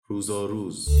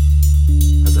روزاروز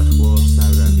از اخبار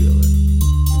سر در بیاورید.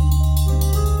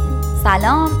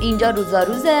 سلام، اینجا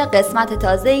روزاروز، قسمت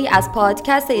تازه ای از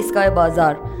پادکست ایستگاه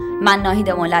بازار. من ناهید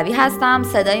مولوی هستم.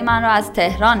 صدای من را از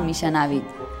تهران میشنوید.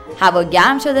 هوا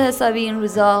گرم شده حسابی این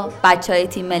روزا. بچهای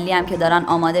تیم ملی هم که دارن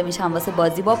آماده میشن واسه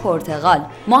بازی با پرتغال.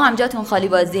 ما هم جاتون خالی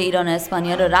بازی ایران و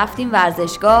اسپانیا رو رفتیم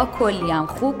ورزشگاه. کلی هم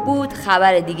خوب بود.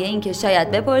 خبر دیگه این که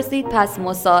شاید بپرسید پس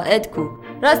مساعد کو؟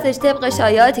 راستش طبق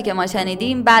شایعاتی که ما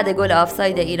شنیدیم بعد گل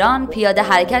آفساید ایران پیاده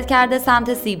حرکت کرده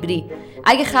سمت سیبری.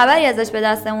 اگه خبری ازش به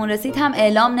دستمون رسید هم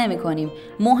اعلام نمی‌کنیم.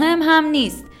 مهم هم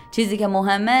نیست. چیزی که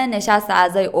مهمه نشست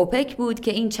اعضای اوپک بود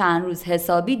که این چند روز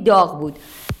حسابی داغ بود.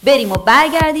 بریم و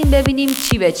برگردیم ببینیم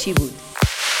چی به چی بود.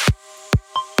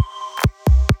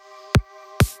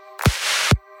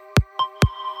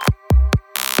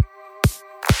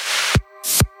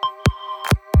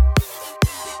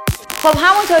 خب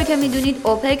همونطور که میدونید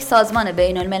اوپک سازمان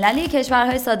بین المللی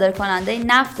کشورهای صادرکننده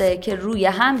نفته که روی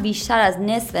هم بیشتر از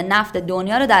نصف نفت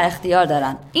دنیا رو در اختیار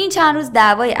دارن. این چند روز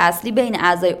دعوای اصلی بین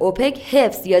اعضای اوپک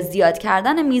حفظ یا زیاد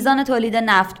کردن میزان تولید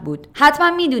نفت بود.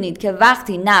 حتما میدونید که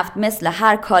وقتی نفت مثل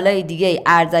هر کالای دیگه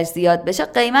ارزش زیاد بشه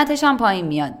قیمتش هم پایین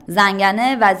میاد.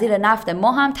 زنگنه وزیر نفت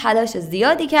ما هم تلاش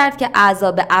زیادی کرد که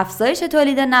اعضا به افزایش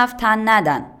تولید نفت تن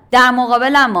ندن. در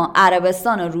مقابل اما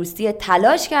عربستان و روسیه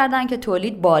تلاش کردن که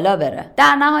تولید بالا بره.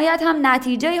 در نهایت هم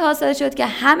نتیجه‌ای حاصل شد که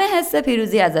همه حس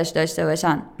پیروزی ازش داشته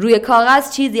باشن. روی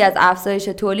کاغذ چیزی از افزایش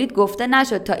تولید گفته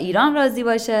نشد تا ایران راضی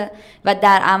باشه و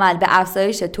در عمل به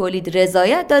افزایش تولید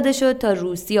رضایت داده شد تا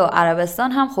روسیه و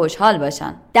عربستان هم خوشحال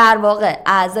باشن. در واقع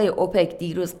اعضای اوپک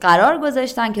دیروز قرار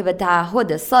گذاشتن که به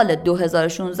تعهد سال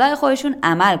 2016 خودشون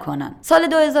عمل کنن. سال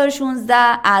 2016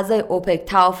 اعضای اوپک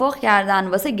توافق کردن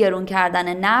واسه گرون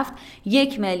کردن نفت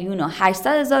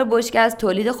 1,800,000 بشکه از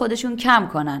تولید خودشون کم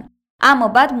کنن. اما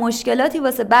بعد مشکلاتی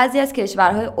واسه بعضی از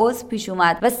کشورهای عضو پیش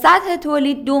اومد و سطح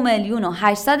تولید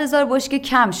 2,800,000 بشکه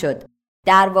کم شد.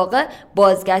 در واقع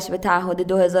بازگشت به تعهد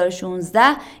 2016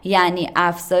 یعنی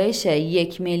افزایش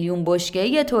 1,000,000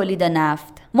 بشکه تولید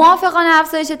نفت. موافقان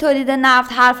افزایش تولید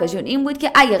نفت حرفشون این بود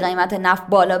که اگه قیمت نفت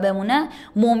بالا بمونه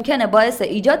ممکنه باعث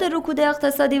ایجاد رکود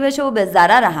اقتصادی بشه و به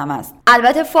ضرر هم است.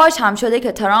 البته فاش هم شده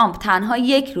که ترامپ تنها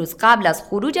یک روز قبل از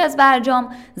خروج از برجام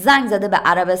زنگ زده به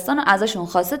عربستان و ازشون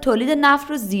خواسته تولید نفت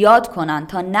رو زیاد کنن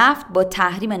تا نفت با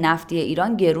تحریم نفتی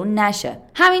ایران گرون نشه.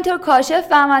 همینطور کاشف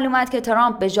به عمل اومد که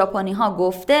ترامپ به ژاپنی‌ها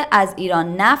گفته از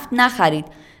ایران نفت نخرید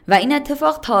و این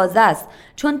اتفاق تازه است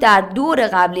چون در دور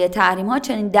قبلی تحریم ها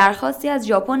چنین درخواستی از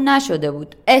ژاپن نشده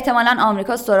بود. احتمالاً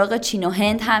آمریکا سراغ چین و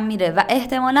هند هم میره و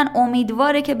احتمالاً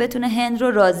امیدواره که بتونه هند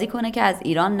رو راضی کنه که از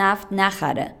ایران نفت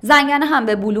نخره. زنگنه هم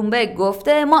به بلومبرگ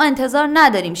گفته ما انتظار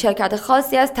نداریم شرکت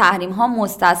خاصی از تحریم ها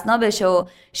مستثنا بشه و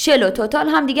شل و توتال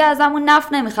هم دیگه ازمون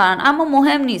نفت نمیخرن، اما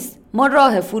مهم نیست، ما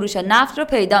راه فروش نفت رو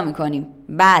پیدا میکنیم.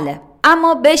 بله،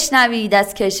 اما بشنوید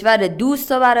از کشور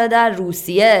دوست و برادر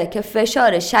روسیه که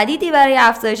فشار شدیدی برای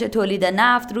افزایش تولید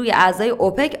نفت روی اعضای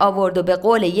اوپک آورد و به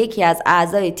قول یکی از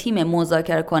اعضای تیم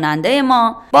مذاکره کننده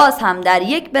ما باز هم در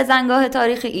یک بزنگاه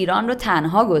تاریخ ایران رو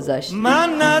تنها گذاشت.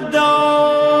 من ندانستم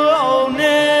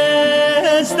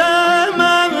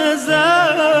از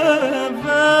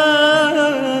اول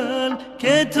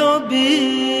که تو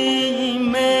بی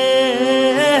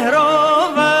مهر و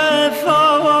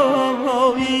وفایی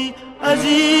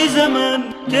عزیز من،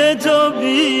 که تو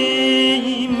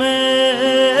بی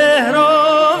مهر و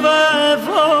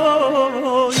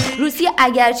وفایی. روسیه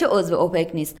اگرچه عضو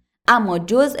اوپک نیست اما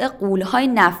جزء غول‌های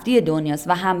نفتی دنیاست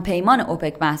و هم پیمان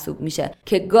اوپک محسوب میشه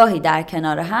که گاهی در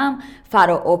کنار هم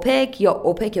فرا اوپک یا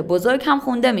اوپک بزرگ هم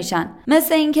خونده میشن.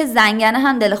 مثل اینکه زنگنه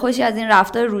هم دلخوشی از این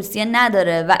رفتار روسیه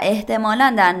نداره و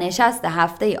احتمالاً در نشست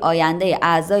هفته آینده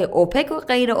اعضای اوپک و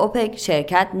غیر اوپک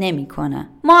شرکت نمیکنه.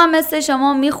 ما هم مثل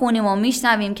شما میخونیم و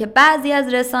میشنویم که بعضی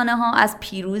از رسانه ها از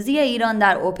پیروزی ایران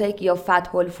در اوپک یا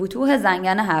فتح الفتوح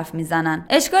زنگنه حرف میزنن.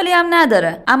 اشکالی هم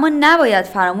نداره، اما نباید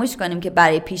فراموش کنیم که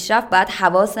برای پیشرفت باید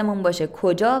حواسمون باشه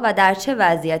کجا و در چه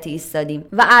وضعیتی ایستادیم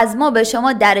و از ما به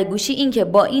شما درگوشی این که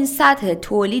با این سطح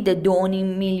تولید 2.5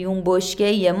 میلیون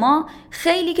بشکه ما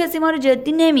خیلی کسی ما رو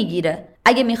جدی نمیگیره.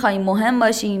 اگه میخوایم مهم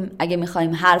باشیم، اگه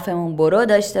میخوایم حرفمون برو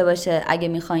داشته باشه، اگه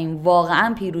میخوایم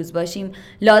واقعا پیروز باشیم،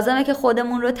 لازمه که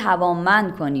خودمون رو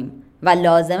توانمند کنیم و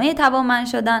لازمه توانمند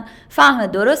شدن فهم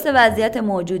درست وضعیت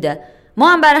موجوده. ما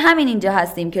هم برای همین اینجا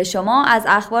هستیم که شما از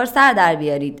اخبار سر در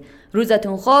بیارید.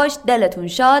 روزتون خوش، دلتون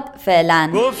شاد. فعلا.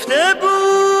 گفته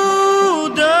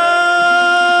بودم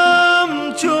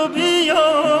چو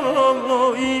بیایی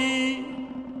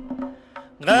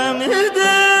غم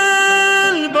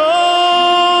دل با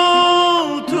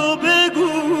تو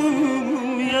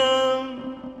بگویم،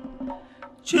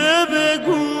 چه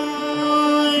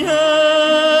بگویم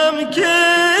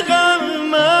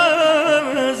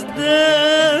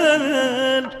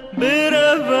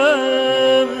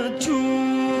شود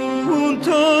چون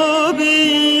تو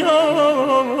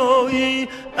بیایی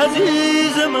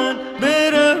عزیز من